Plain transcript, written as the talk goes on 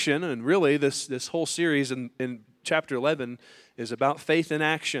And really, this whole series in chapter 11 is about faith in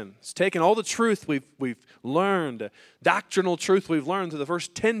action. It's taken all the truth we've learned, doctrinal truth we've learned through the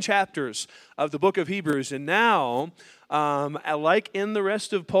first 10 chapters of the book of Hebrews, and now, like in the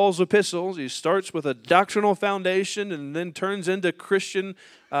rest of Paul's epistles, he starts with a doctrinal foundation and then turns into Christian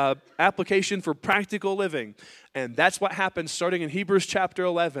application for practical living. And that's what happens starting in Hebrews chapter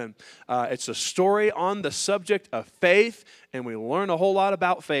 11. It's a story on the subject of faith, and we learn a whole lot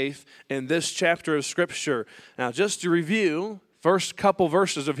about faith in this chapter of Scripture. Now, just to review, first couple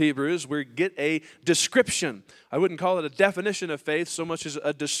verses of Hebrews, we get a description. I wouldn't call it a definition of faith so much as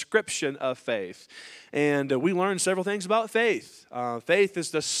a description of faith. And we learn several things about faith. Faith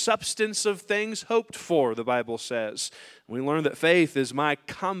is the substance of things hoped for, the Bible says. We learn that faith is my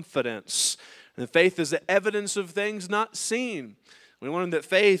confidence. And faith is the evidence of things not seen. We learn that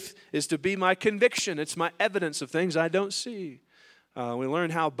faith is to be my conviction. It's my evidence of things I don't see. We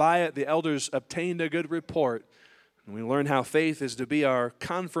learn how by it the elders obtained a good report. And we learn how faith is to be our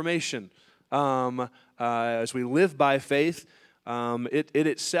confirmation. As we live by faith, it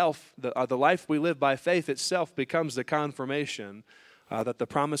itself, the life we live by faith itself becomes the confirmation that the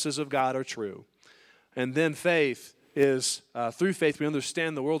promises of God are true. And then faith is, through faith we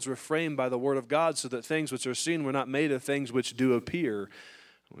understand the worlds were framed by the word of God, so that things which are seen were not made of things which do appear.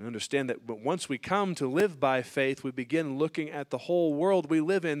 We understand that but once we come to live by faith, we begin looking at the whole world we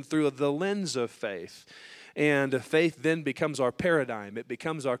live in through the lens of faith. And faith then becomes our paradigm. It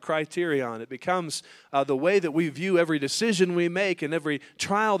becomes our criterion. It becomes the way that we view every decision we make and every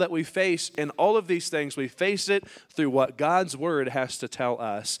trial that we face. And all of these things, we face it through what God's word has to tell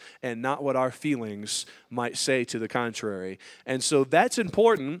us and not what our feelings might say to the contrary. And so that's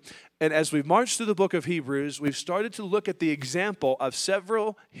important. And as we've marched through the book of Hebrews, we've started to look at the example of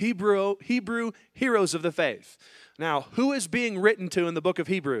several Hebrew heroes of the faith. Now, who is being written to in the book of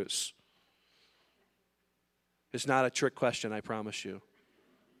Hebrews? It's not a trick question, I promise you.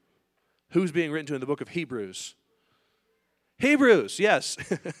 Who's being written to in the book of Hebrews? Hebrews, yes.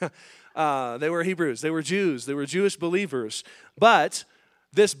 They were Hebrews. They were Jews. They were Jewish believers. But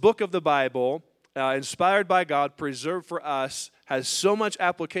this book of the Bible, inspired by God, preserved for us, has so much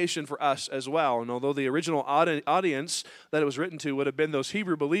application for us as well. And although the original audience that it was written to would have been those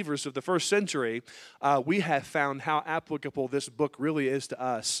Hebrew believers of the first century, we have found how applicable this book really is to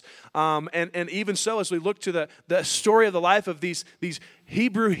us. And even so, as we look to the story of the life of these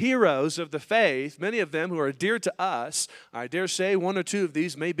Hebrew heroes of the faith, many of them who are dear to us, I dare say one or two of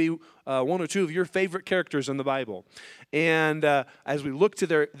these may be one or two of your favorite characters in the Bible. And as we look to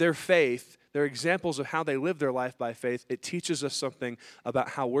their faith, they're examples of how they live their life by faith. It teaches us something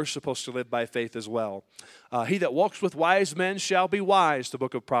about how we're supposed to live by faith as well. He that walks with wise men shall be wise, the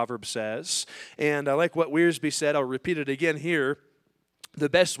book of Proverbs says. And I like what Wiersbe said. I'll repeat it again here. The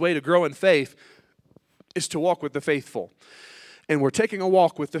best way to grow in faith is to walk with the faithful. And we're taking a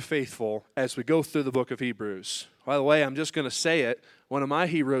walk with the faithful as we go through the book of Hebrews. By the way, I'm just going to say it. One of my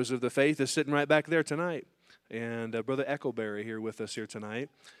heroes of the faith is sitting right back there tonight. And Brother Eckleberry here with us here tonight.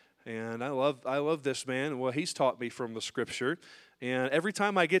 And I love this man and what he's taught me from the Scripture. And every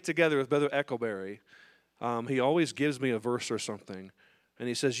time I get together with Brother Eckleberry, he always gives me a verse or something. And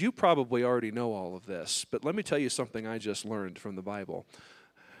he says, you probably already know all of this, but let me tell you something I just learned from the Bible.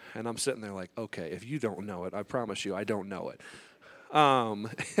 And I'm sitting there like, okay, if you don't know it, I promise you I don't know it.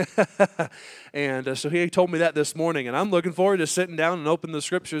 And so he told me that this morning, and I'm looking forward to sitting down and opening the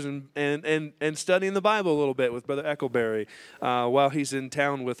Scriptures and studying the Bible a little bit with Brother Eckleberry while he's in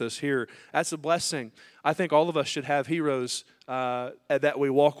town with us here. That's a blessing. I think all of us should have heroes that we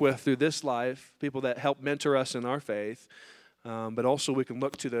walk with through this life, people that help mentor us in our faith, but also we can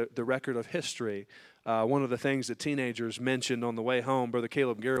look to the record of history. One of the things that teenagers mentioned on the way home, Brother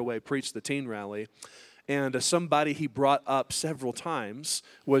Caleb Garraway preached the teen rally, and somebody he brought up several times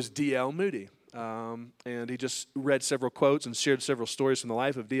was D.L. Moody. And he just read several quotes and shared several stories from the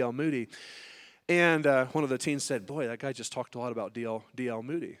life of D.L. Moody. And one of the teens said, boy, that guy just talked a lot about D.L.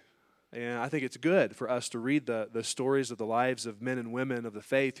 Moody. And I think it's good for us to read the stories of the lives of men and women of the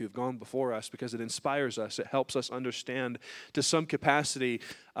faith who have gone before us, because it inspires us. It helps us understand to some capacity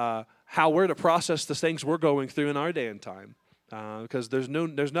how we're to process the things we're going through in our day and time. Because there's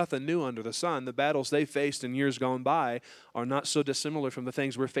nothing new under the sun. The battles they faced in years gone by are not so dissimilar from the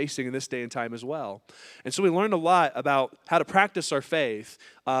things we're facing in this day and time as well. And so we learned a lot about how to practice our faith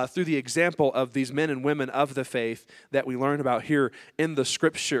through the example of these men and women of the faith that we learn about here in the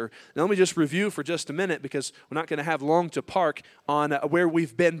Scripture. Now let me just review for just a minute, because we're not going to have long to park on where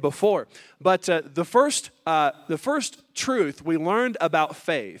we've been before. But the first truth we learned about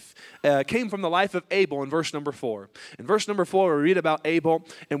faith came from the life of Abel in verse number 4. In verse number 4, before, we read about Abel,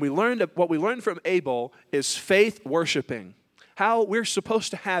 and what we learned from Abel is faith worshiping. How we're supposed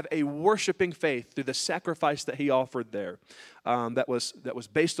to have a worshiping faith through the sacrifice that he offered there. That was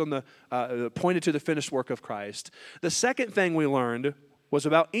based on pointed to the finished work of Christ. The second thing we learned was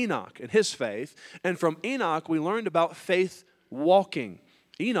about Enoch and his faith. And from Enoch, we learned about faith walking.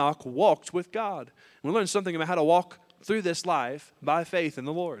 Enoch walked with God. We learned something about how to walk through this life by faith in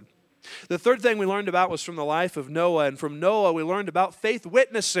the Lord. The third thing we learned about was from the life of Noah. And from Noah, we learned about faith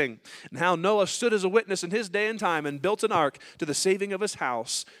witnessing and how Noah stood as a witness in his day and time and built an ark to the saving of his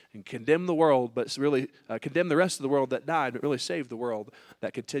house and condemned the world, but really condemned the rest of the world that died, but really saved the world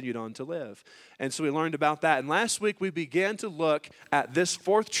that continued on to live. And so we learned about that. And last week, we began to look at this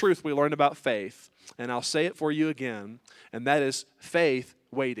fourth truth we learned about faith. And I'll say it for you again, and that is faith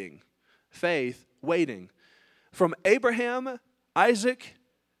waiting. Faith waiting. From Abraham, Isaac,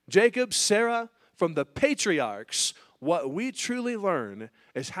 Jacob, Sarah, from the patriarchs, what we truly learn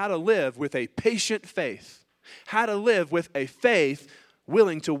is how to live with a patient faith, how to live with a faith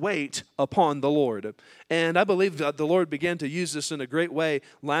willing to wait upon the Lord. And I believe that the Lord began to use this in a great way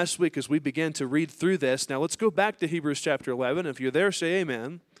last week as we began to read through this. Now let's go back to Hebrews chapter 11. If you're there, say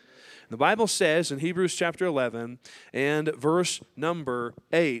amen. The Bible says in Hebrews chapter 11 and verse number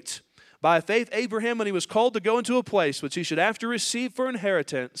 8, by faith, Abraham, when he was called to go into a place which he should after receive for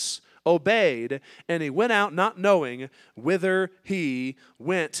inheritance, obeyed, and he went out not knowing whither he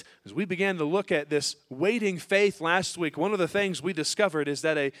went. As we began to look at this waiting faith last week, one of the things we discovered is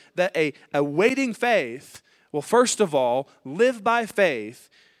that a waiting faith will first of all live by faith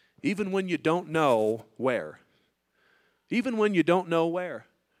even when you don't know where. Even when you don't know where.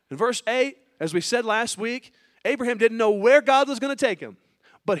 In verse 8, as we said last week, Abraham didn't know where God was going to take him.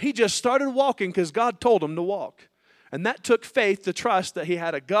 But he just started walking because God told him to walk. And that took faith to trust that he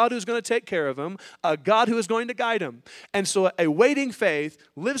had a God who's going to take care of him, a God who is going to guide him. And so a waiting faith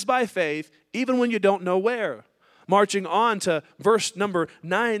lives by faith even when you don't know where. Marching on to verse number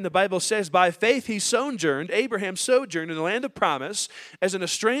 9, the Bible says, by faith he sojourned, Abraham sojourned in the land of promise, as in a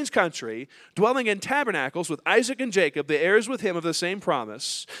strange country, dwelling in tabernacles with Isaac and Jacob, the heirs with him of the same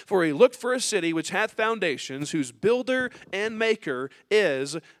promise. For he looked for a city which hath foundations, whose builder and maker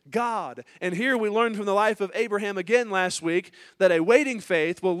is God. And here we learned from the life of Abraham again last week that a waiting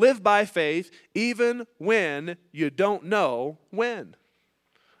faith will live by faith even when you don't know when.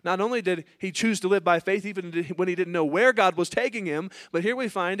 Not only did he choose to live by faith even when he didn't know where God was taking him, but here we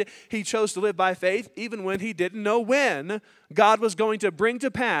find he chose to live by faith even when he didn't know when God was going to bring to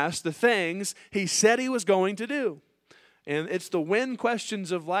pass the things he said he was going to do. And it's the when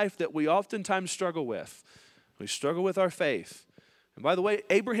questions of life that we oftentimes struggle with. We struggle with our faith. And by the way,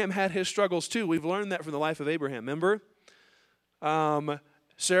 Abraham had his struggles too. We've learned that from the life of Abraham. Remember?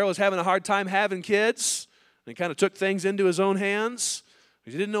 Sarah was having a hard time having kids. And he kind of took things into his own hands. He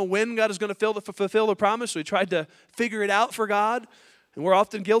didn't know when God was going to fulfill the promise, so he tried to figure it out for God. And we're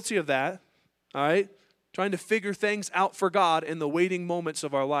often guilty of that, all right? Trying to figure things out for God in the waiting moments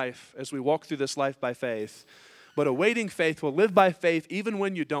of our life as we walk through this life by faith. But a waiting faith will live by faith even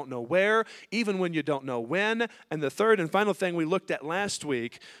when you don't know where, even when you don't know when. And the third and final thing we looked at last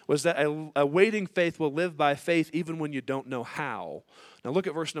week was that a waiting faith will live by faith even when you don't know how. Now look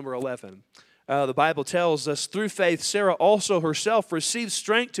at verse number 11. The Bible tells us, through faith, Sarah also herself received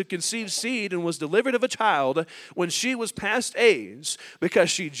strength to conceive seed and was delivered of a child when she was past age, because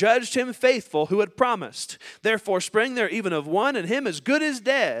she judged him faithful who had promised. Therefore sprang there even of one, and him as good as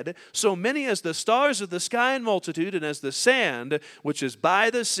dead, so many as the stars of the sky in multitude, and as the sand which is by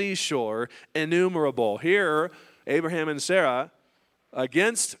the seashore innumerable. Here, Abraham and Sarah,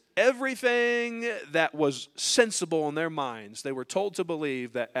 against everything that was sensible in their minds, they were told to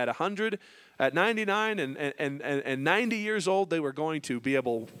believe that at 99 and 90 years old, they were going to be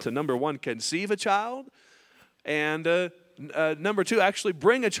able to, number one, conceive a child, and number two, actually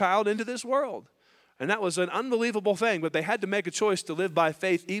bring a child into this world. And that was an unbelievable thing, but they had to make a choice to live by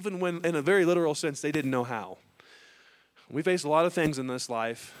faith, even when, in a very literal sense, they didn't know how. We face a lot of things in this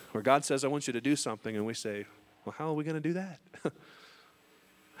life where God says, I want you to do something, and we say, well, how are we going to do that?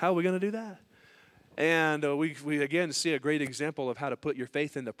 How are we going to do that? And we again see a great example of how to put your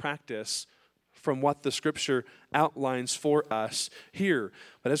faith into practice from what the Scripture outlines for us here.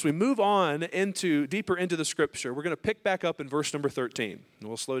 But as we move on deeper into the Scripture, we're going to pick back up in verse number 13. And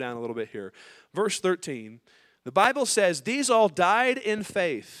we'll slow down a little bit here. Verse 13, the Bible says, these all died in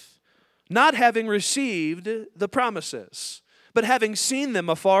faith, not having received the promises, but having seen them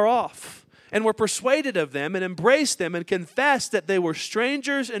afar off, and were persuaded of them, and embraced them, and confessed that they were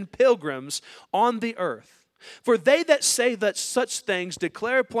strangers and pilgrims on the earth. For they that say that such things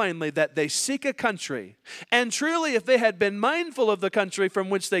declare plainly that they seek a country. And truly, if they had been mindful of the country from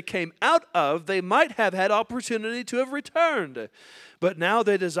which they came out of, they might have had opportunity to have returned. But now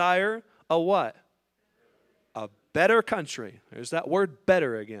they desire a what? A better country. There's that word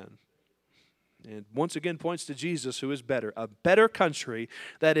better again. And once again points to Jesus, who is better. A better country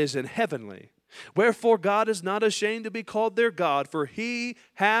that is in heavenly. Wherefore God is not ashamed to be called their God, for he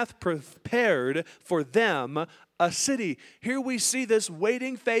hath prepared for them a city. Here we see this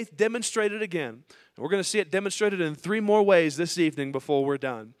waiting faith demonstrated again. We're going to see it demonstrated in 3 more ways this evening before we're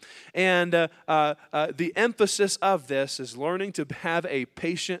done. And the emphasis of this is learning to have a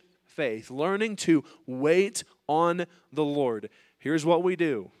patient faith, learning to wait on the Lord. Here's what we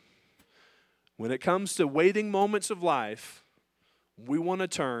do. When it comes to waiting moments of life, we want to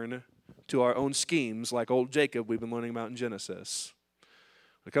turn to our own schemes like old Jacob we've been learning about in Genesis.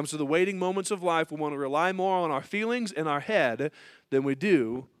 When it comes to the waiting moments of life, we want to rely more on our feelings in our head than we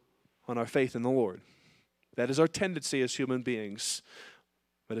do on our faith in the Lord. That is our tendency as human beings.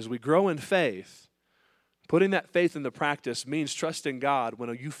 But as we grow in faith, putting that faith into practice means trusting God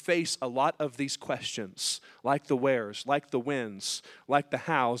when you face a lot of these questions, like the wheres, like the whens, like the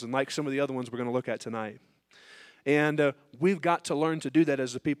hows, and like some of the other ones we're going to look at tonight. And we've got to learn to do that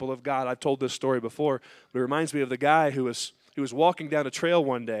as the people of God. I've told this story before, but it reminds me of the guy who was walking down a trail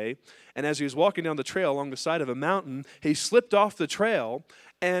one day, and as he was walking down the trail along the side of a mountain, he slipped off the trail,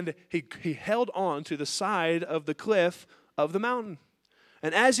 and he held on to the side of the cliff of the mountain.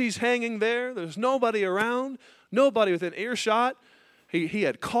 And as he's hanging there's nobody around, nobody within earshot. He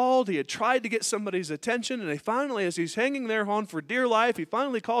had called, he had tried to get somebody's attention, and he finally, as he's hanging there on for dear life, he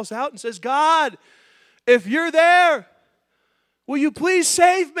finally calls out and says, God, if you're there, will you please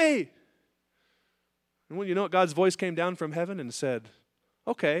save me? And when you know what, God's voice came down from heaven and said,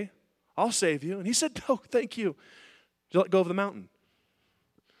 okay, I'll save you. And he said, no, thank you. Just let go of the mountain.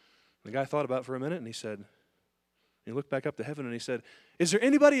 And the guy thought about it for a minute, and he looked back up to heaven and he said, is there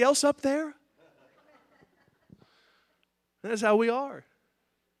anybody else up there? That's how we are.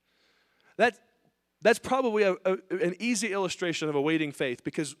 That's probably an easy illustration of a waiting faith,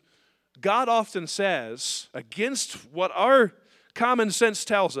 because God often says, against what our common sense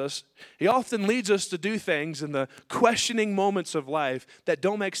tells us, he often leads us to do things in the questioning moments of life that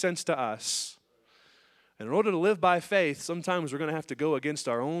don't make sense to us. And in order to live by faith, sometimes we're going to have to go against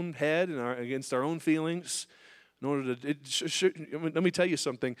our own head and against our own feelings. In order to, let me tell you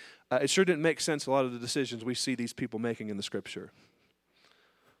something. It sure didn't make sense, a lot of the decisions we see these people making in the Scripture.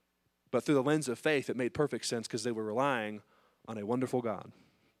 But through the lens of faith, it made perfect sense because they were relying on a wonderful God.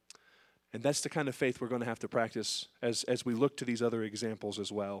 And that's the kind of faith we're going to have to practice as we look to these other examples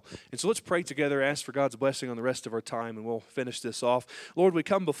as well. And so let's pray together, ask for God's blessing on the rest of our time, and we'll finish this off. Lord, we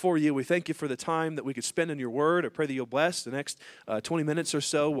come before you. We thank you for the time that we could spend in your word. I pray that you'll bless the next 20 minutes or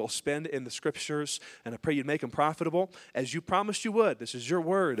so we'll spend in the Scriptures, and I pray you'd make them profitable as you promised you would. This is your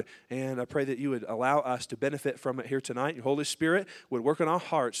word, and I pray that you would allow us to benefit from it here tonight. Your Holy Spirit would work in our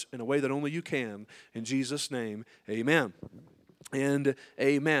hearts in a way that only you can. In Jesus' name, amen and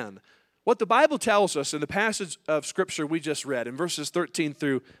amen. What the Bible tells us in the passage of Scripture we just read, in verses 13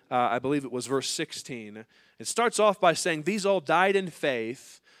 through, I believe it was verse 16, it starts off by saying, these all died in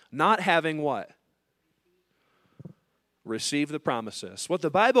faith, not having what? Received the promises. What the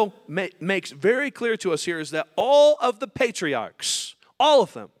Bible makes very clear to us here is that all of the patriarchs, all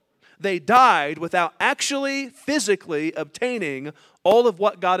of them, they died without actually physically obtaining all of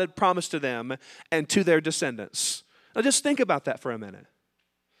what God had promised to them and to their descendants. Now just think about that for a minute.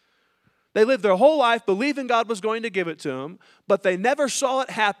 They lived their whole life believing God was going to give it to them, but they never saw it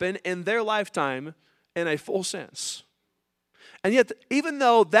happen in their lifetime in a full sense. And yet, even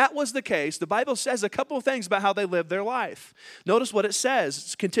though that was the case, the Bible says a couple of things about how they lived their life. Notice what it says.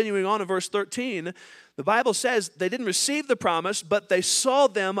 It's continuing on in verse 13. The Bible says they didn't receive the promise, but they saw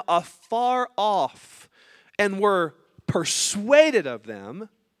them afar off and were persuaded of them,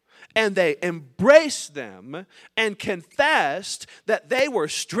 and they embraced them and confessed that they were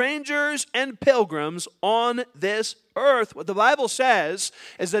strangers and pilgrims on this earth. What the Bible says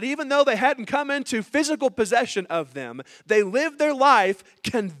is that even though they hadn't come into physical possession of them, they lived their life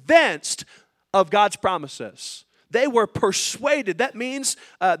convinced of God's promises. They were persuaded. That means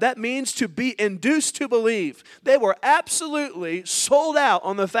to be induced to believe. They were absolutely sold out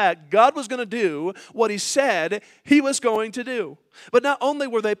on the fact God was going to do what he said he was going to do. But not only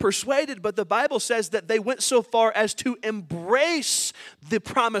were they persuaded, but the Bible says that they went so far as to embrace the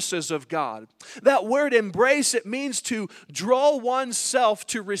promises of God. That word embrace, it means to draw oneself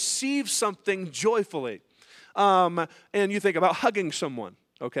to receive something joyfully. And you think about hugging someone,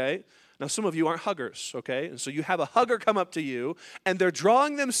 okay? Now, some of you aren't huggers, okay? And so you have a hugger come up to you, and they're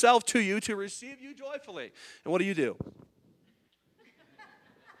drawing themselves to you to receive you joyfully. And what do?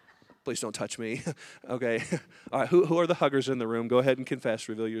 Please don't touch me. Okay. All right, who are the huggers in the room? Go ahead and confess,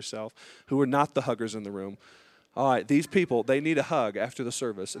 reveal yourself. Who are not the huggers in the room? All right, these people, they need a hug after the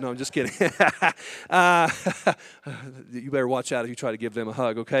service. No, I'm just kidding. You better watch out if you try to give them a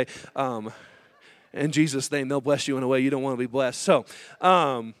hug, okay? In Jesus' name, they'll bless you in a way you don't want to be blessed.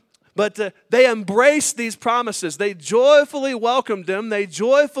 But they embraced these promises. They joyfully welcomed them. They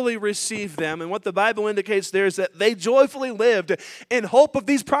joyfully received them. And what the Bible indicates there is that they joyfully lived in hope of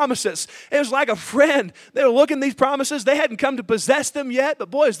these promises. It was like a friend. They were looking at these promises. They hadn't come to possess them yet.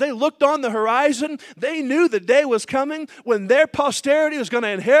 But boys, they looked on the horizon. They knew the day was coming when their posterity was going to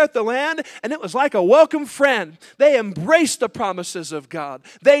inherit the land. And it was like a welcome friend. They embraced the promises of God.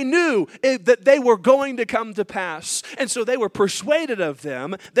 They knew that they were going to come to pass. And so they were persuaded of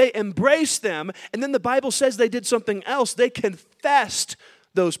them. They embraced them, and then the Bible says they did something else. They confessed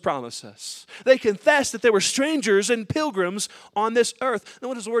those promises. They confessed that they were strangers and pilgrims on this earth. Now,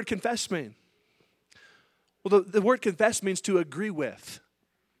 what does the word confess mean? Well, the word confess means to agree with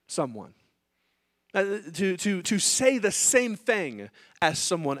someone, to say the same thing as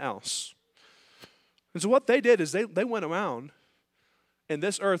someone else. And so what they did is they went around in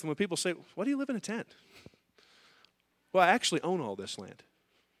this earth, and when people say, "Why do you live in a tent?" Well, I actually own all this land.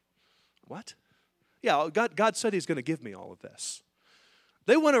 What? Yeah, God said He's going to give me all of this.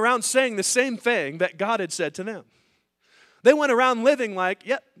 They went around saying the same thing that God had said to them. They went around living like,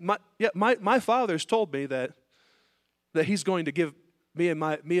 my Father's told me that He's going to give me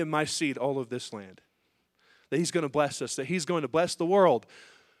and my seed all of this land. That He's going to bless us, that He's going to bless the world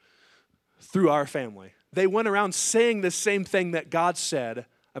through our family. They went around saying the same thing that God said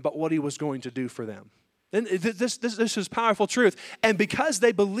about what He was going to do for them. And this is powerful truth. And because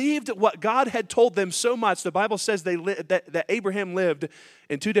they believed what God had told them so much, the Bible says that Abraham lived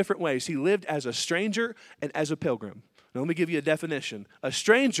in two different ways. He lived as a stranger and as a pilgrim. Now, let me give you a definition. A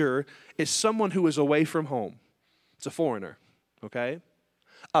stranger is someone who is away from home. It's a foreigner, okay?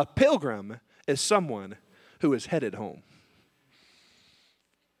 A pilgrim is someone who is headed home.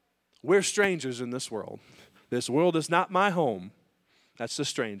 We're strangers in this world. This world is not my home. That's the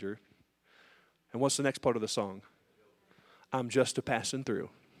stranger. And what's the next part of the song? I'm just a passing through.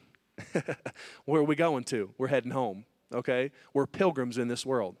 Where are we going to? We're heading home, okay? We're pilgrims in this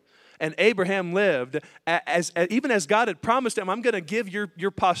world. And Abraham lived even as God had promised him, I'm going to give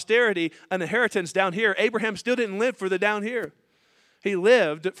your posterity an inheritance down here. Abraham still didn't live for the down here. He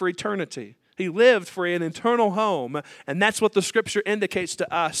lived for eternity. He lived for an eternal home, and that's what the Scripture indicates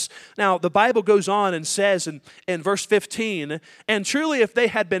to us. Now, the Bible goes on and says in verse 15, and truly if they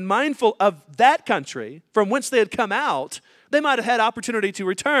had been mindful of that country from whence they had come out, they might have had opportunity to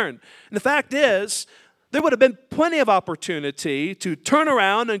return. And the fact is, there would have been plenty of opportunity to turn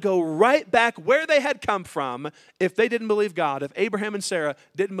around and go right back where they had come from if they didn't believe God, if Abraham and Sarah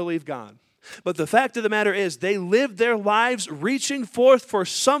didn't believe God. But the fact of the matter is, they lived their lives reaching forth for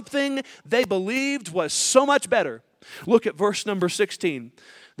something they believed was so much better. Look at verse number 16.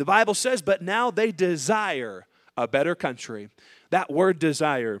 The Bible says, but now they desire a better country. That word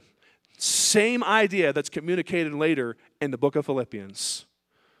desire, same idea that's communicated later in the book of Philippians.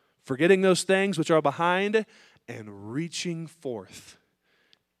 Forgetting those things which are behind and reaching forth.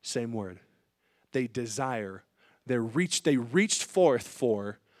 Same word. They desire. They reached forth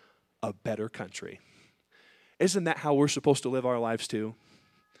for a better country. Isn't that how we're supposed to live our lives too,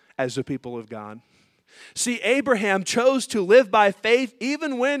 as the people of God? See, Abraham chose to live by faith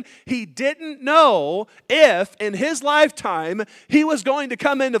even when he didn't know if in his lifetime he was going to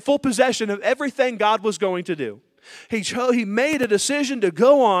come into full possession of everything God was going to do. He made a decision to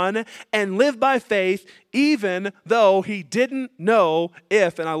go on and live by faith even though he didn't know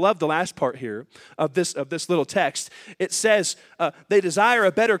if, and I love the last part here of this little text. It says they desire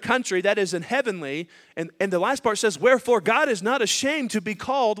a better country that is in heavenly, and the last part says, wherefore God is not ashamed to be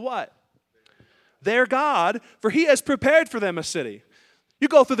called what? Their God, for He has prepared for them a city. You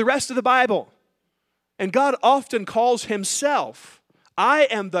go through the rest of the Bible, and God often calls Himself, I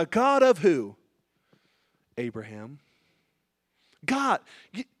am the God of who? Abraham. God,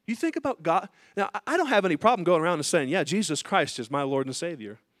 you think about God. Now, I don't have any problem going around and saying, yeah, Jesus Christ is my Lord and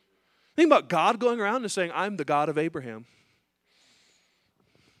Savior. Think about God going around and saying, I'm the God of Abraham.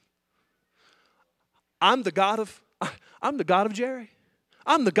 I'm the God of Jerry.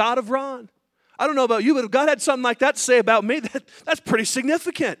 I'm the God of Ron. I don't know about you, but if God had something like that to say about me, that's pretty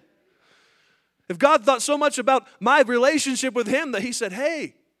significant. If God thought so much about my relationship with Him that He said,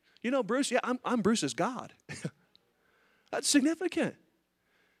 hey, you know, Bruce, yeah, I'm Bruce's God. That's significant.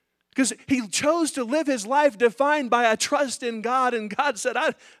 Because he chose to live his life defined by a trust in God. And God said,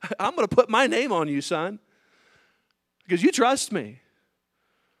 I'm going to put my name on you, son, because you trust me.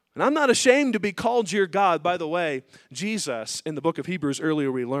 And I'm not ashamed to be called your God. By the way, Jesus, in the book of Hebrews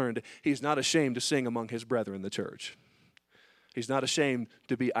earlier we learned, he's not ashamed to sing among his brethren in the church. He's not ashamed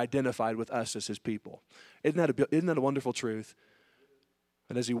to be identified with us as his people. Isn't that a wonderful truth?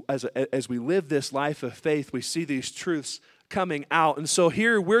 And as we live this life of faith, we see these truths coming out. And so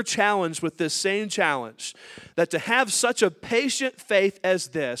here we're challenged with this same challenge, that to have such a patient faith as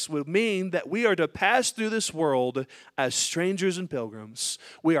this would mean that we are to pass through this world as strangers and pilgrims.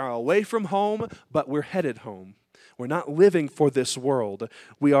 We are away from home, but we're headed home. We're not living for this world.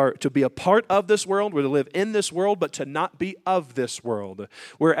 We are to be a part of this world. We're to live in this world, but to not be of this world.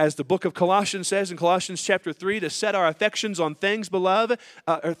 Whereas the book of Colossians says in Colossians chapter 3, to set our affections on things beloved,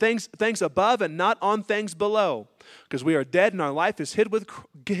 or things above and not on things below. Because we are dead and our life is hid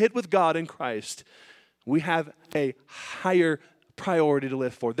with God in Christ. We have a higher priority to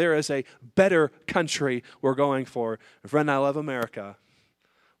live for. There is a better country we're going for. Friend, I love America,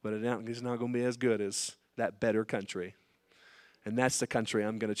 but it's not going to be as good as that better country. And that's the country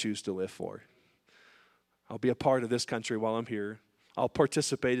I'm going to choose to live for. I'll be a part of this country while I'm here. I'll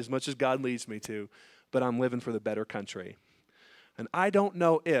participate as much as God leads me to, but I'm living for the better country. And I don't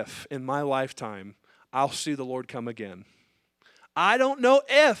know if in my lifetime I'll see the Lord come again. I don't know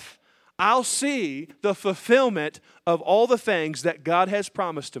if I'll see the fulfillment of all the things that God has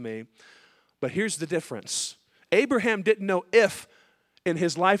promised to me. But here's the difference. Abraham didn't know if in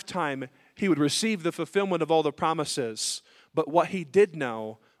his lifetime he would receive the fulfillment of all the promises. But what he did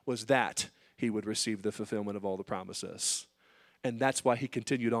know was that he would receive the fulfillment of all the promises. And that's why he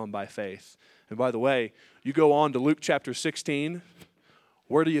continued on by faith. And by the way, you go on to Luke chapter 16.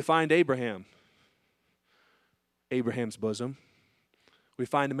 Where do you find Abraham? Abraham's bosom. We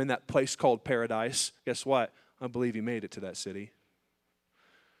find him in that place called paradise. Guess what? I believe he made it to that city.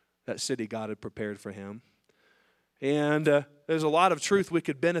 That city God had prepared for him. And there's a lot of truth we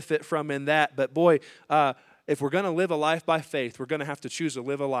could benefit from in that. But boy, if we're going to live a life by faith, we're going to have to choose to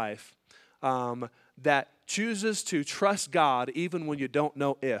live a life that chooses to trust God even when you don't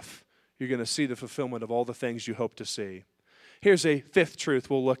know if you're going to see the fulfillment of all the things you hope to see. Here's a fifth truth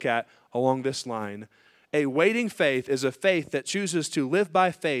we'll look at along this line. A waiting faith is a faith that chooses to live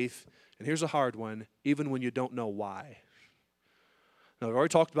by faith, and here's a hard one, even when you don't know why. Now, we've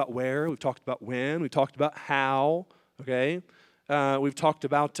already talked about where, we've talked about when, we've talked about how, okay? We've talked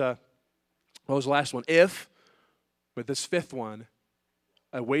about, what was the last one? If, but this fifth one,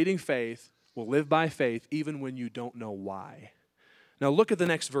 a waiting faith will live by faith even when you don't know why. Now, look at the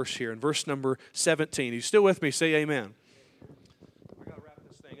next verse here, in verse number 17. Are you still with me? Say amen. We've got to wrap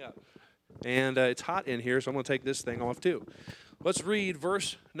this thing up. And it's hot in here, so I'm going to take this thing off too. Let's read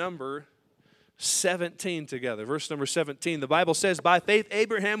verse number 17 together. Verse number 17, the Bible says, by faith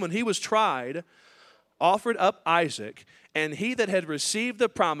Abraham, when he was tried, offered up Isaac, and he that had received the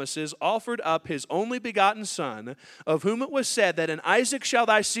promises offered up his only begotten son, of whom it was said that in Isaac shall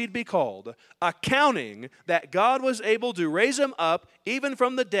thy seed be called, accounting that God was able to raise him up even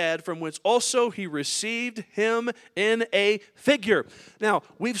from the dead, from which also he received him in a figure. Now,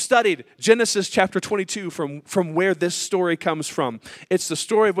 we've studied Genesis chapter 22 from where this story comes from. It's the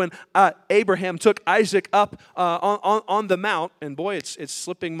story of when Abraham took Isaac up on the mount, and boy, it's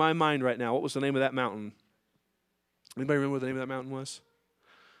slipping my mind right now. What was the name of that mountain? Anybody remember what the name of that mountain was?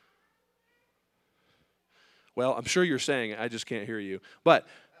 Well, I'm sure you're saying it. I just can't hear you. But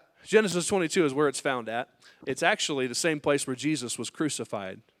Genesis 22 is where it's found at. It's actually the same place where Jesus was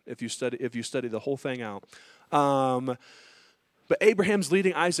crucified, if you study the whole thing out. But Abraham's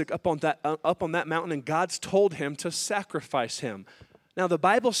leading Isaac up on that mountain, and God's told him to sacrifice him. Now, the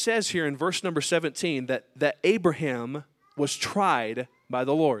Bible says here in verse number 17 that Abraham was tried by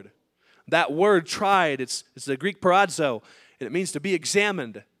the Lord. That word tried, it's the Greek paradzo, and it means to be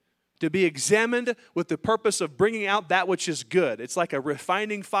examined. To be examined with the purpose of bringing out that which is good. It's like a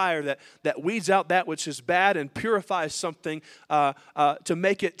refining fire that weeds out that which is bad and purifies something to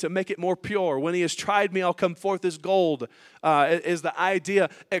make it more pure. When he has tried me, I'll come forth as gold, is the idea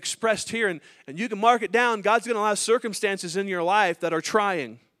expressed here. And you can mark it down. God's going to allow circumstances in your life that are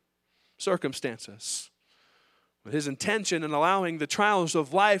trying circumstances. But his intention in allowing the trials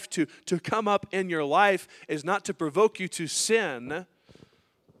of life to come up in your life is not to provoke you to sin,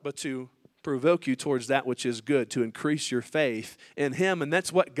 but to provoke you towards that which is good, to increase your faith in him. And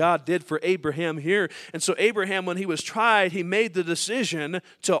that's what God did for Abraham here. And so Abraham, when he was tried, he made the decision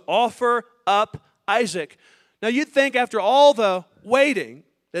to offer up Isaac. Now you'd think after all the waiting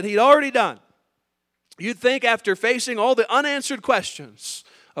that he'd already done, you'd think after facing all the unanswered questions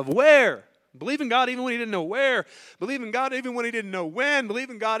of where. Believing God even when he didn't know where. Believing God even when he didn't know when.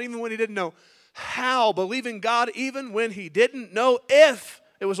 Believing God even when he didn't know how. Believing God even when he didn't know if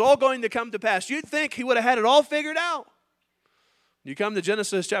it was all going to come to pass. You'd think he would have had it all figured out. You come to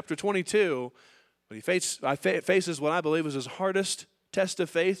Genesis chapter 22, but he faces what I believe was his hardest test of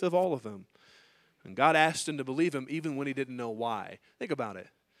faith of all of them. And God asked him to believe him even when he didn't know why. Think about it.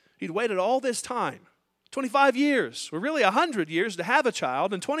 He'd waited all this time, 25 years, or really 100 years to have a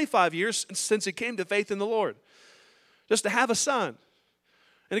child, and 25 years since he came to faith in the Lord, just to have a son.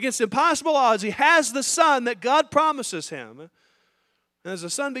 And against impossible odds, he has the son that God promises him. And as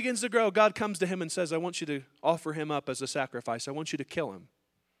the son begins to grow, God comes to him and says, I want you to offer him up as a sacrifice. I want you to kill him.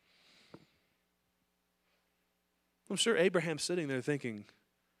 I'm sure Abraham's sitting there thinking,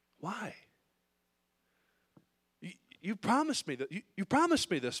 why? You promised me that. You promised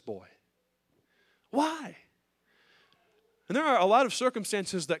me this boy. Why? And there are a lot of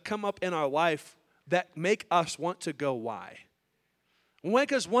circumstances that come up in our life that make us want to go why.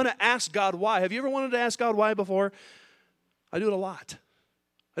 Make us want to ask God why. Have you ever wanted to ask God why before? I do it a lot.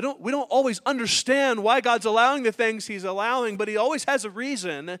 We don't always understand why God's allowing the things he's allowing, but he always has a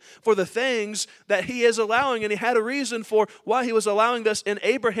reason for the things that he is allowing, and he had a reason for why he was allowing this in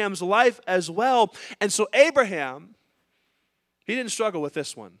Abraham's life as well. And so Abraham, he didn't struggle with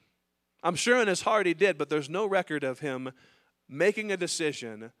this one. I'm sure in his heart he did, but there's no record of him making a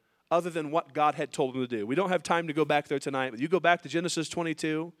decision other than what God had told him to do. We don't have time to go back there tonight, but you go back to Genesis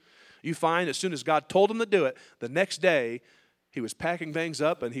 22, you find as soon as God told him to do it, the next day, he was packing things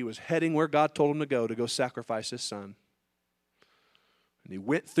up and he was heading where God told him to go sacrifice his son. And he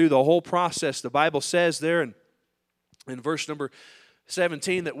went through the whole process. The Bible says there in verse number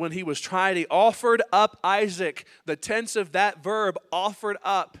 17 that when he was tried, he offered up Isaac. The tense of that verb, offered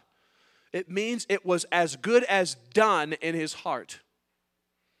up, it means it was as good as done in his heart.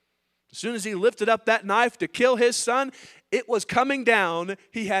 As soon as he lifted up that knife to kill his son, it was coming down.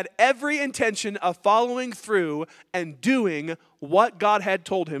 He had every intention of following through and doing what God had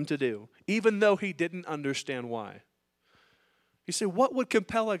told him to do, even though he didn't understand why. You say, what would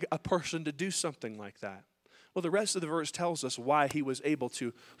compel a person to do something like that? Well, the rest of the verse tells us why he was able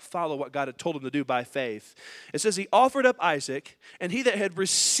to follow what God had told him to do by faith. It says he offered up Isaac, and he that had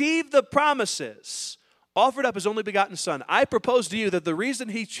received the promises offered up his only begotten son. I propose to you that the reason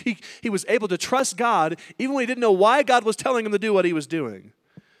he was able to trust God, even when he didn't know why God was telling him to do what he was doing,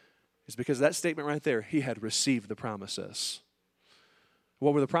 is because of that statement right there. He had received the promises.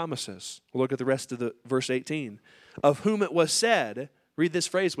 What were the promises? Well, look at the rest of the verse 18. Of whom it was said, read this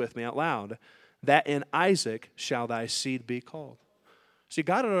phrase with me out loud, that in Isaac shall thy seed be called. See,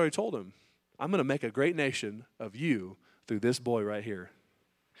 God had already told him, I'm going to make a great nation of you through this boy right here.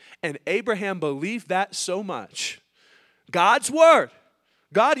 And Abraham believed that so much. God's word.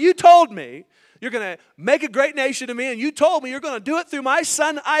 God, you told me you're going to make a great nation of me, and you told me you're going to do it through my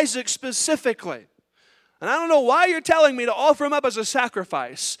son Isaac specifically. And I don't know why you're telling me to offer him up as a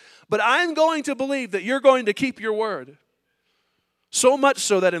sacrifice, but I'm going to believe that you're going to keep your word. So much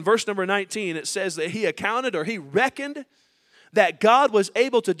so that in verse number 19 it says that he accounted or he reckoned that God was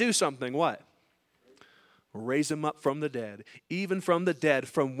able to do something. What? Raise him up from the dead, even from the dead,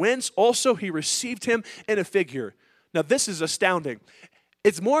 from whence also he received him in a figure. Now this is astounding.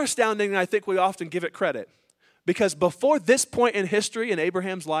 It's more astounding than I think we often give it credit. Because before this point in history in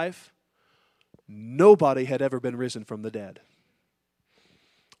Abraham's life, nobody had ever been risen from the dead.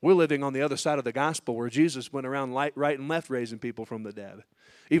 We're living on the other side of the gospel where Jesus went around right and left raising people from the dead.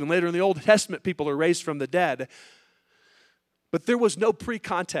 Even later in the Old Testament, people are raised from the dead. But there was no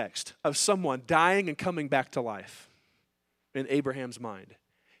pre-context of someone dying and coming back to life in Abraham's mind.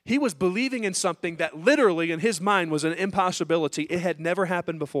 He was believing in something that literally in his mind was an impossibility. It had never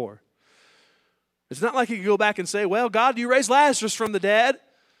happened before. It's not like he could go back and say, well, God, you raised Lazarus from the dead,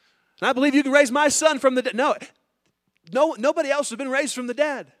 and I believe you can raise my son from the dead. No, nobody else has been raised from the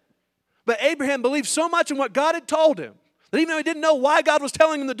dead. But Abraham believed so much in what God had told him that even though he didn't know why God was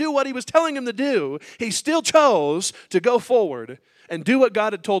telling him to do what he was telling him to do, he still chose to go forward and do what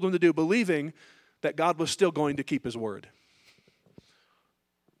God had told him to do, believing that God was still going to keep his word.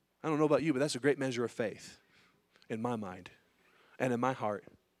 I don't know about you, but that's a great measure of faith in my mind and in my heart.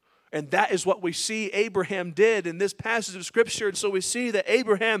 And that is what we see Abraham did in this passage of Scripture. And so we see that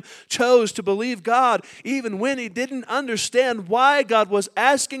Abraham chose to believe God even when he didn't understand why God was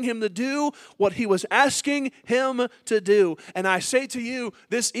asking him to do what he was asking him to do. And I say to you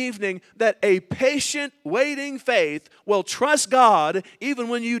this evening that a patient, waiting faith will trust God even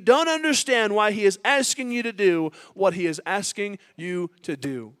when you don't understand why he is asking you to do what he is asking you to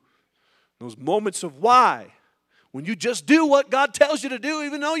do. Those moments of why, When you just do what God tells you to do,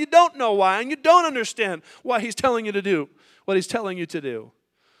 even though you don't know why, and you don't understand why He's telling you to do what He's telling you to do.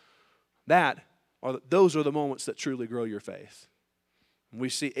 Those are the moments that truly grow your faith. And we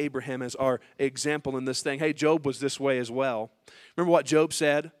see Abraham as our example in this thing. Hey, Job was this way as well. Remember what Job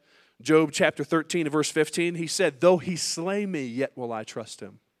said? Job chapter 13 and verse 15, he said, though He slay me, yet will I trust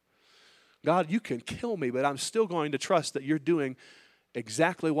Him. God, you can kill me, but I'm still going to trust that You're doing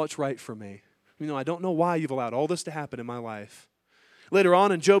exactly what's right for me. I don't know why You've allowed all this to happen in my life. Later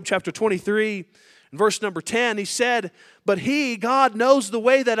on in Job chapter 23, in verse number 10, he said, but He, God, knows the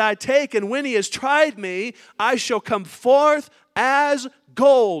way that I take, and when He has tried me, I shall come forth as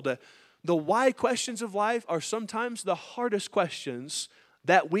gold. The why questions of life are sometimes the hardest questions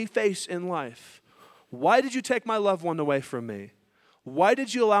that we face in life. Why did You take my loved one away from me? Why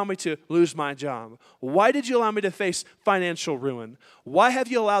did You allow me to lose my job? Why did You allow me to face financial ruin? Why have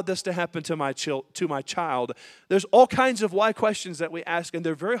You allowed this to happen to my child? There's all kinds of why questions that we ask, and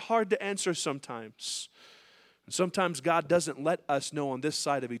they're very hard to answer sometimes. And sometimes God doesn't let us know on this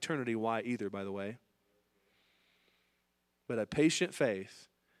side of eternity why either, by the way. But a patient faith,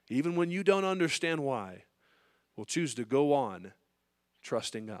 even when you don't understand why, will choose to go on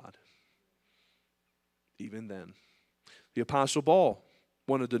trusting God. Even then. The Apostle Paul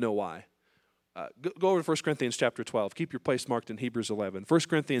wanted to know why. Go over to 1 Corinthians chapter 12. Keep your place marked in Hebrews 11. 2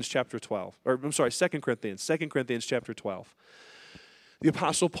 Corinthians chapter 12. 2 Corinthians chapter 12. The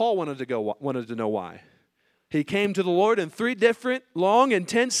Apostle Paul wanted to know why. He came to the Lord in 3 different, long,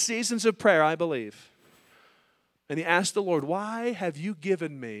 intense seasons of prayer, I believe. And he asked the Lord, why have You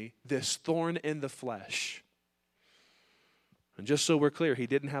given me this thorn in the flesh? And just so we're clear, he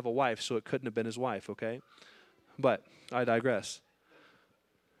didn't have a wife, so it couldn't have been his wife, okay? But I digress.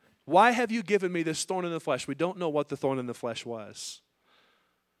 Why have You given me this thorn in the flesh? We don't know what the thorn in the flesh was.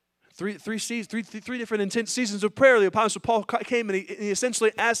 Three different intense seasons of prayer. The Apostle Paul came and he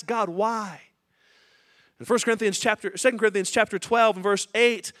essentially asked God why. In 2 Corinthians chapter 12 and verse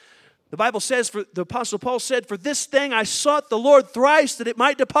 8, the Bible says, the Apostle Paul said, for this thing I sought the Lord thrice that it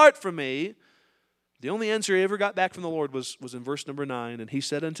might depart from me. The only answer he ever got back from the Lord was in verse number 9. And He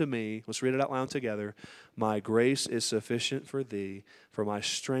said unto me, let's read it out loud together, my grace is sufficient for thee, for my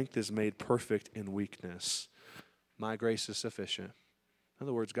strength is made perfect in weakness. My grace is sufficient. In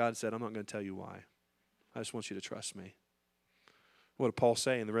other words, God said, I'm not going to tell you why. I just want you to trust me. What did Paul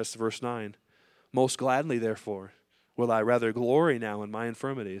say in the rest of verse 9? Most gladly, therefore, will I rather glory now in my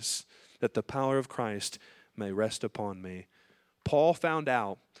infirmities, that the power of Christ may rest upon me. Paul found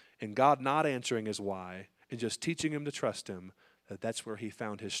out, and God not answering his why and just teaching him to trust Him, that's where he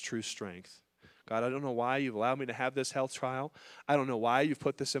found his true strength. God, I don't know why You've allowed me to have this health trial. I don't know why You've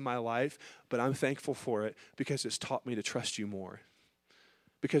put this in my life, but I'm thankful for it because it's taught me to trust You more.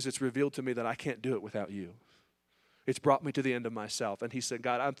 Because it's revealed to me that I can't do it without You. It's brought me to the end of myself. And he said,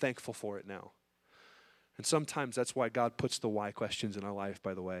 God, I'm thankful for it now. And sometimes that's why God puts the why questions in our life,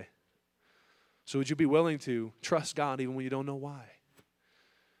 by the way. So would you be willing to trust God even when you don't know why?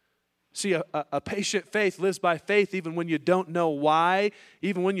 See, a patient faith lives by faith even when you don't know why,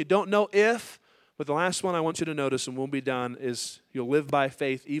 even when you don't know if. But the last one I want you to notice, and we'll be done, is you'll live by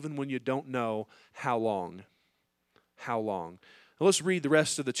faith even when you don't know how long. How long. Now let's read the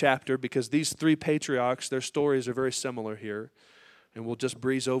rest of the chapter because these 3 patriarchs, their stories are very similar here. And we'll just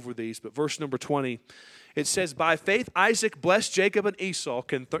breeze over these. But verse number 20, it says, by faith Isaac blessed Jacob and Esau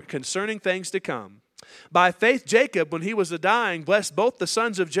concerning things to come. By faith, Jacob, when he was dying, blessed both the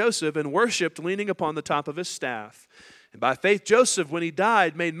sons of Joseph and worshipped leaning upon the top of his staff. And by faith, Joseph, when he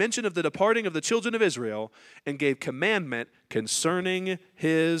died, made mention of the departing of the children of Israel and gave commandment concerning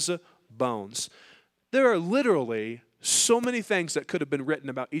his bones. There are literally so many things that could have been written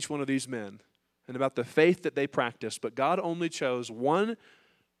about each one of these men and about the faith that they practiced, but God only chose one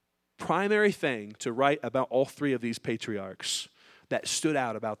primary thing to write about all 3 of these patriarchs that stood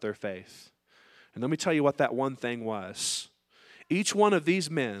out about their faith. And let me tell you what that one thing was. Each one of these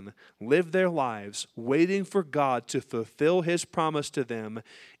men lived their lives waiting for God to fulfill His promise to them,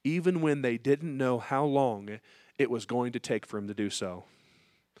 even when they didn't know how long it was going to take for Him to do so.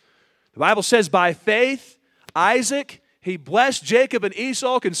 The Bible says, by faith, Isaac, he blessed Jacob and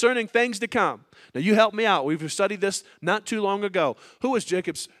Esau concerning things to come. Now you help me out. We've studied this not too long ago. Who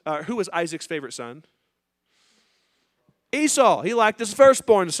was Isaac's favorite son? Esau. He liked his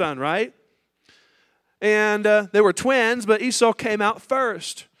firstborn son, right? And they were twins, but Esau came out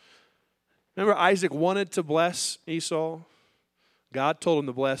first. Remember, Isaac wanted to bless Esau. God told him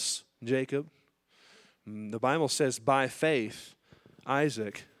to bless Jacob. The Bible says, by faith,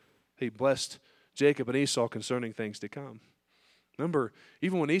 Isaac, he blessed Jacob and Esau concerning things to come. Remember,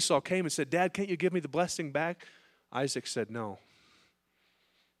 even when Esau came and said, Dad, can't you give me the blessing back? Isaac said, no.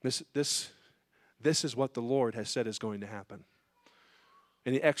 This is what the Lord has said is going to happen.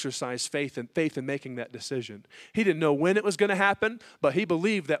 And he exercised faith in making that decision. He didn't know when it was going to happen, but he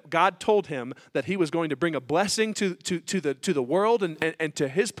believed that God told him that he was going to bring a blessing to the world and to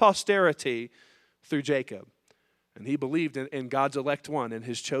his posterity through Jacob. And he believed in God's elect one and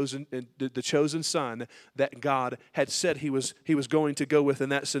his chosen, the chosen son that God had said he was going to go with in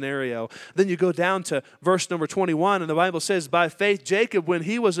that scenario. Then you go down to verse number 21, and the Bible says, by faith Jacob, when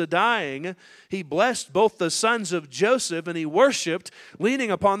he was dying, he blessed both the sons of Joseph, and he worshiped, leaning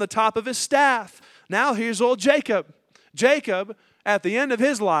upon the top of his staff. Now here's old Jacob. Jacob, at the end of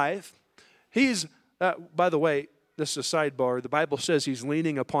his life, he's, by the way, this is a sidebar, the Bible says he's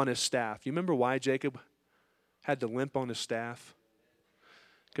leaning upon his staff. You remember why Jacob had to limp on his staff?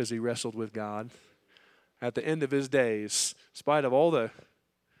 Because he wrestled with God. At the end of his days, in spite of all the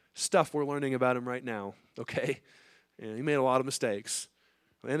stuff we're learning about him right now, okay? And he made a lot of mistakes.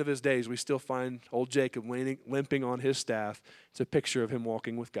 At the end of his days, we still find old Jacob limping on his staff. It's a picture of him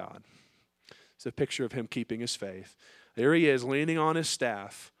walking with God. It's a picture of him keeping his faith. There he is, leaning on his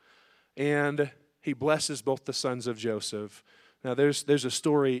staff. And he blesses both the sons of Joseph. Now, there's a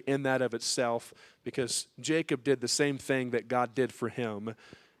story in that of itself, because Jacob did the same thing that God did for him.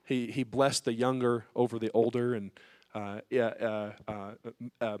 He blessed the younger over the older, and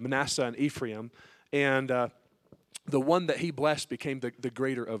Manasseh and Ephraim, and the one that he blessed became the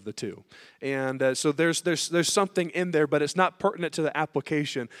greater of the two. And so there's something in there, but it's not pertinent to the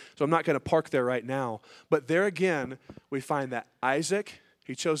application, so I'm not going to park there right now. But there again, we find that Isaac,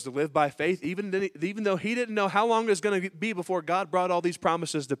 he chose to live by faith, even though he didn't know how long it was going to be before God brought all these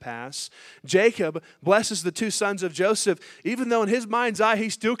promises to pass. Jacob blesses the two sons of Joseph, even though in his mind's eye he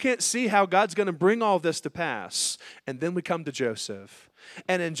still can't see how God's going to bring all this to pass. And then we come to Joseph.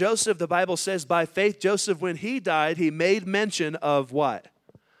 And in Joseph, the Bible says, by faith, Joseph, when he died, he made mention of what?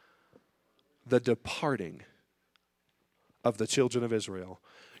 The departing of the children of Israel.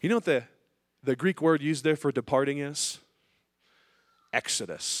 You know what the Greek word used there for departing is?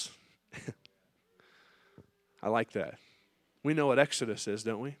 Exodus. I like that. We know what Exodus is,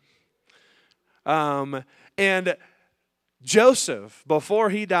 don't we? And Joseph, before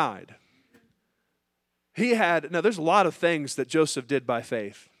he died, now there's a lot of things that Joseph did by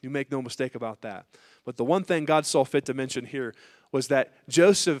faith. You make no mistake about that. But the one thing God saw fit to mention here was that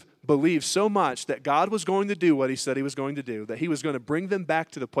Joseph believed so much that God was going to do what he said he was going to do, that he was going to bring them back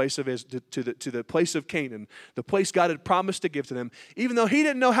to the place of to the place of Canaan, the place God had promised to give to them, even though he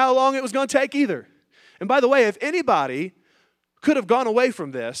didn't know how long it was going to take either. And by the way, if anybody could have gone away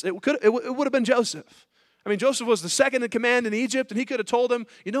from this, it would have been Joseph. I mean, Joseph was the second in command in Egypt, and he could have told them,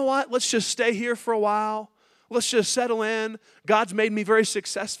 you know what, let's just stay here for a while. Let's just settle in. God's made me very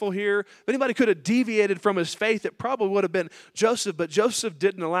successful here. If anybody could have deviated from his faith, it probably would have been Joseph. But Joseph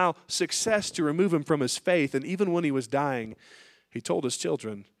didn't allow success to remove him from his faith. And even when he was dying, he told his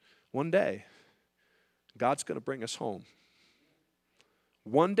children, one day, God's going to bring us home.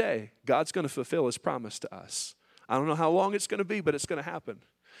 One day, God's going to fulfill his promise to us. I don't know how long it's going to be, but it's going to happen.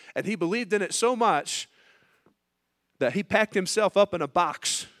 And he believed in it so much that he packed himself up in a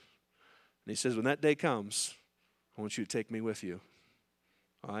box. And he says, when that day comes, I want you to take me with you.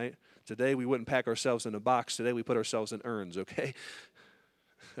 All right? Today we wouldn't pack ourselves in a box. Today we put ourselves in urns, okay?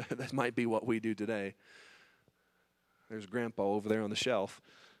 That might be what we do today. There's Grandpa over there on the shelf.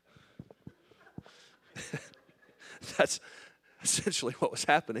 That's essentially what was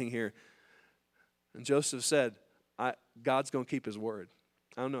happening here. And Joseph said, God's going to keep his word.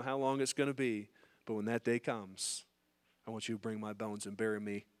 I don't know how long it's going to be, but when that day comes, I want you to bring my bones and bury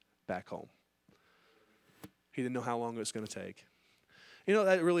me back home. He didn't know how long it was going to take. You know,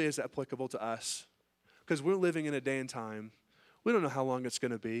 that really is applicable to us, because we're living in a day and time, we don't know how long it's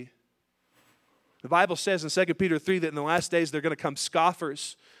going to be. The Bible says in 2 Peter 3 that in the last days there are going to come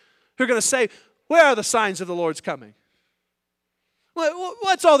scoffers who are going to say, where are the signs of the Lord's coming?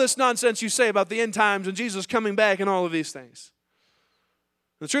 What's all this nonsense you say about the end times and Jesus coming back and all of these things?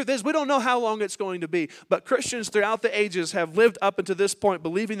 The truth is, we don't know how long it's going to be, but Christians throughout the ages have lived up until this point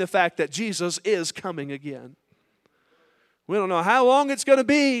believing the fact that Jesus is coming again. We don't know how long it's going to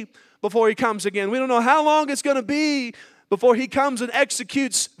be before he comes again. We don't know how long it's going to be before he comes and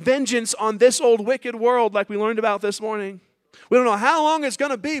executes vengeance on this old wicked world like we learned about this morning. We don't know how long it's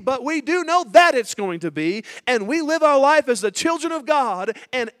going to be, but we do know that it's going to be. And we live our life as the children of God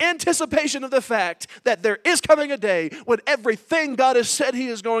in anticipation of the fact that there is coming a day when everything God has said he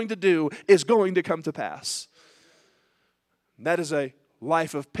is going to do is going to come to pass. That is a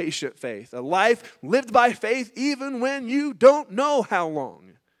life of patient faith, a life lived by faith even when you don't know how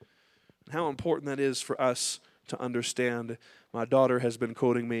long. And how important that is for us to understand. My daughter has been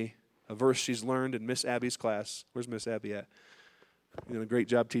quoting me a verse she's learned in Miss Abby's class. Where's Miss Abby at? You know, a great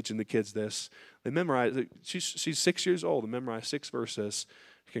job teaching the kids this. They memorize. She's 6 years old and memorized 6 verses.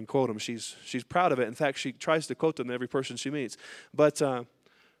 You can quote them. She's proud of it. In fact, she tries to quote them to every person she meets. But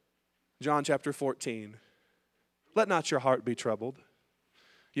John chapter 14. Let not your heart be troubled.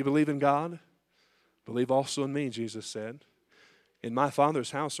 You believe in God? Believe also in me, Jesus said. In my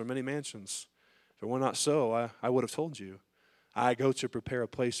Father's house are many mansions. If it were not so, I would have told you. I go to prepare a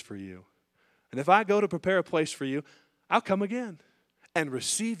place for you. And if I go to prepare a place for you, I'll come again and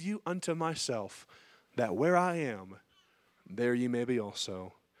receive you unto myself, that where I am, there ye may be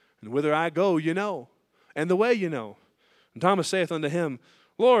also. And whither I go, you know, and the way you know. And Thomas saith unto him,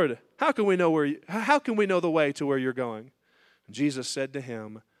 Lord, how can we know the way to where you're going? And Jesus said to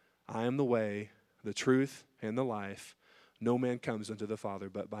him, I am the way, the truth, and the life. No man comes unto the Father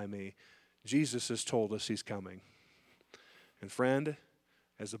but by me. Jesus has told us he's coming. And friend,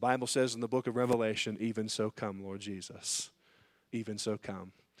 as the Bible says in the book of Revelation, even so come, Lord Jesus. Even so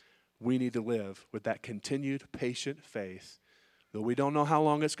come. We need to live with that continued patient faith. Though we don't know how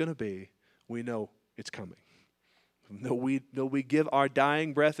long it's going to be, we know it's coming. Though we give our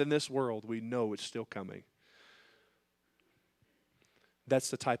dying breath in this world, we know it's still coming. That's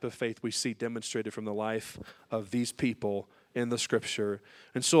the type of faith we see demonstrated from the life of these people in the Scripture.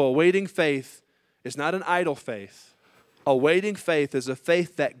 And so a waiting faith is not an idle faith. A waiting faith is a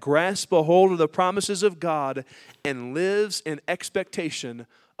faith that grasps a hold of the promises of God and lives in expectation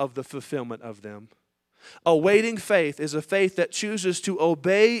of the fulfillment of them. A waiting faith is a faith that chooses to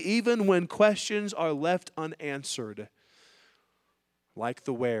obey even when questions are left unanswered, like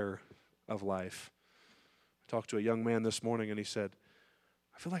the where of life. I talked to a young man this morning and he said,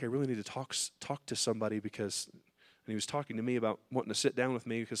 I feel like I really need to talk to somebody because, and he was talking to me about wanting to sit down with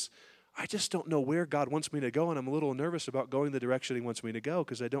me because I just don't know where God wants me to go, and I'm a little nervous about going the direction he wants me to go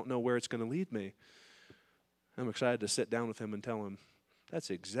because I don't know where it's going to lead me. I'm excited to sit down with him and tell him, that's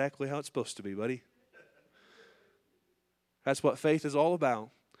exactly how it's supposed to be, buddy. That's what faith is all about.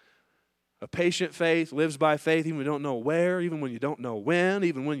 A patient faith lives by faith even when you don't know where, even when you don't know when,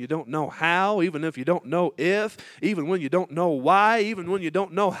 even when you don't know how, even if you don't know if, even when you don't know why, even when you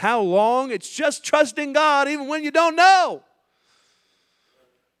don't know how long. It's just trusting God even when you don't know.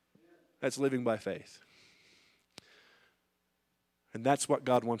 That's living by faith. And that's what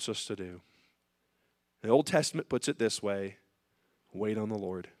God wants us to do. The Old Testament puts it this way, wait on the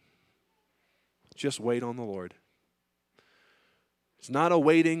Lord. Just wait on the Lord. It's not a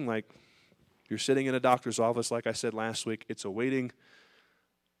waiting like you're sitting in a doctor's office, like I said last week. It's a waiting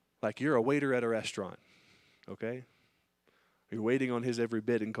like you're a waiter at a restaurant, okay? You're waiting on his every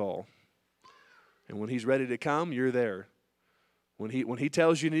bid and call. And when he's ready to come, you're there. When he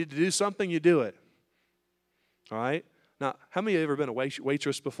tells you need to do something, you do it. All right? Now, how many of you have ever been a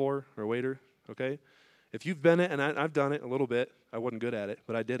waitress before or a waiter? Okay? If you've been it, and I've done it a little bit. I wasn't good at it,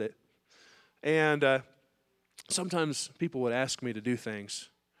 but I did it. And sometimes people would ask me to do things.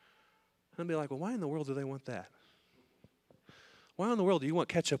 And I'd be like, well, why in the world do they want that? Why in the world do you want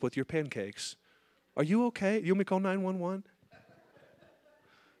ketchup with your pancakes? Are you okay? You want me to call 911?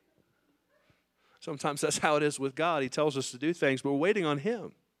 Sometimes that's how it is with God. He tells us to do things, but we're waiting on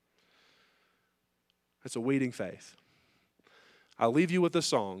Him. That's a waiting faith. I'll leave you with a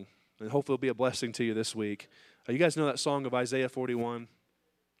song, and hopefully it'll be a blessing to you this week. You guys know that song of Isaiah 41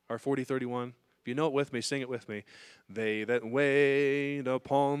 or 40:31? If you know it with me, sing it with me. They that wait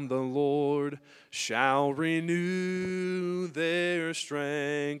upon the Lord shall renew their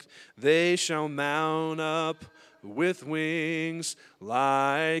strength. They shall mount up with wings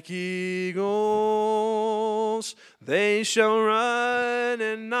like eagles. They shall run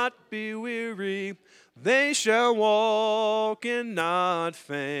and not be weary. They shall walk and not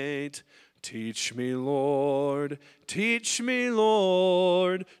faint. Teach me, Lord, to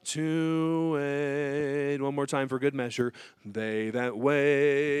wait. One more time for good measure. They that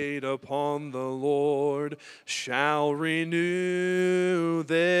wait upon the Lord shall renew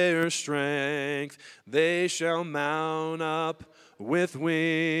their strength. They shall mount up with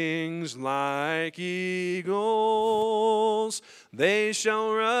wings like eagles. They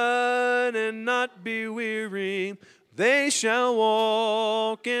shall run and not be weary. They shall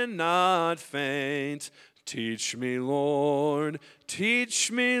walk and not faint. Teach me, Lord, to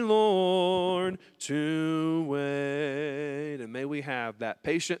wait. And may we have that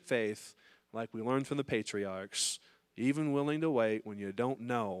patient faith like we learned from the patriarchs, even willing to wait when you don't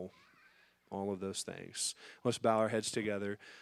know all of those things. Let's bow our heads together.